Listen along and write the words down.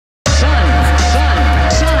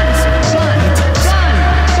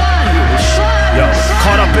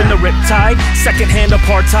the riptide, secondhand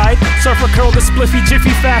apartheid. Surfer curl the spliffy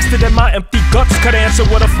jiffy faster than my empty guts could answer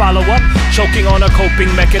with a follow-up. Choking on a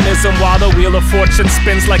coping mechanism while the wheel of fortune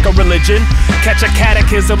spins like a religion. Catch a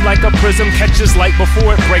catechism like a prism catches light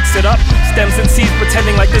before it breaks it up. Stems and seeds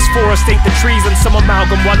pretending like this forest ain't the trees, and some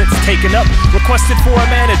amalgam while it's taken up. Requested for a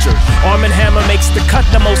manager. Arm and Hammer makes the cut.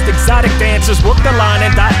 The most exotic dancers work the line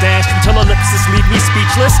and dot dash until ellipses leave me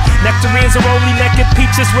speechless. Nectarines are only naked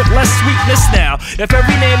peaches with less sweetness now. If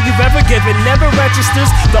every name you've ever given never registers,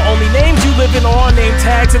 the only names you live in are name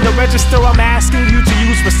tags in the register I'm asking you to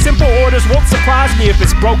use for simple orders won't surprise me if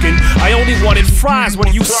it's broken. I only wanted fries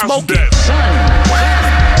when you smoke it.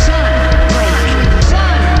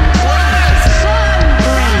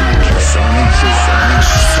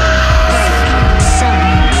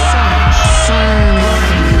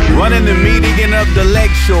 Running the median of the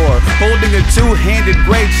lakeshore, holding a two-handed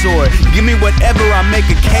greatsword. Give me whatever I make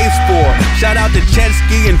a case for. Shout out to jet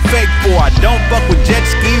ski and fake for. I don't fuck with jet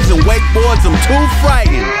skis and wakeboards, I'm too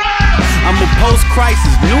frightened. I'm a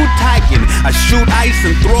post-crisis, new Titan. I shoot ice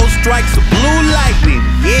and throw strikes of blue lightning.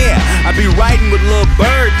 Yeah, I be riding with little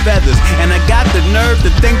bird feathers, and I got the nerve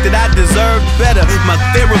to think that I deserve better. My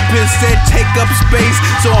therapist said take up space,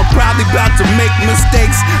 so I'm probably about to make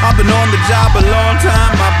mistakes. I've been on the job a long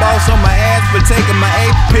time. My boss on my ass for taking my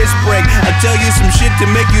 8th piss break. I tell you some shit to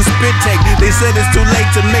make you spit take. They said it's too late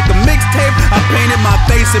to make a mixtape. I painted my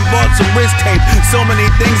face and bought some wrist tape. So many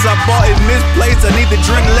things I bought in misplaced. I need to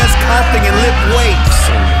drink less coffee and lift weights.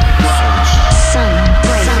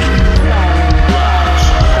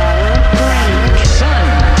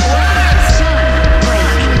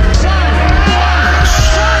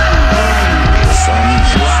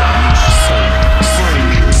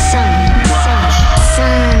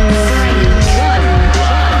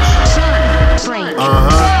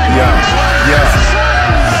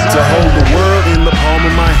 To hold the world in the palm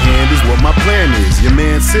of my hand is what my plan is. Your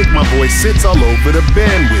man sick, my voice sits all over the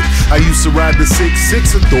bandwidth. I used to ride the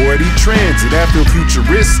 6'6" Authority Transit after a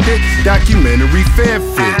futuristic documentary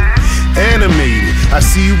fanfic. Animated, I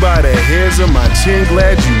see you by the hairs of my chin,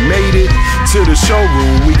 glad you made it to the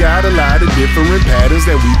showroom. We got a lot of different patterns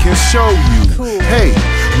that we can show you. Hey,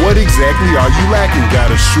 what exactly are you lacking?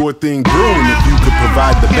 Got a short thing brewing. If you could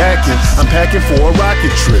provide the backing, I'm packing for a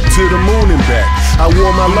rocket trip to the moon and back. I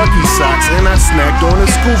wore my lucky socks and I snacked on a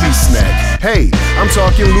Scooby snack. Hey, I'm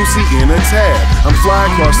talking Lucy in a tab. I'm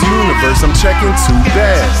flying across the universe, I'm checking 2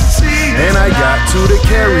 bags. And I got to the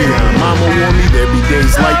carry-on. Mama warned me there'd be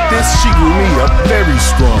days like this. She grew me up very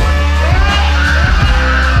strong.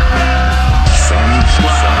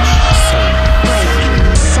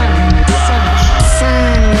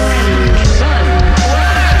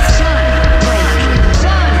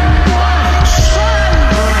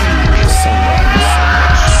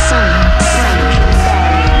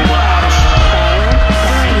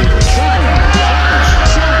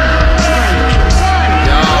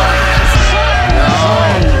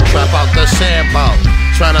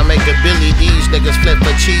 Tryna make a Billy D's, niggas flip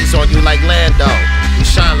for cheese on you like Lando. We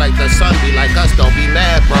shine like the sun, be like us, don't be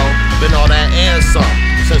mad, bro. Been all that and some,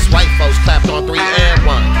 since white folks clapped on 3 and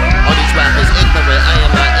 1. All these rappers ignorant, I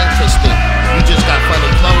am not interested. You just got fun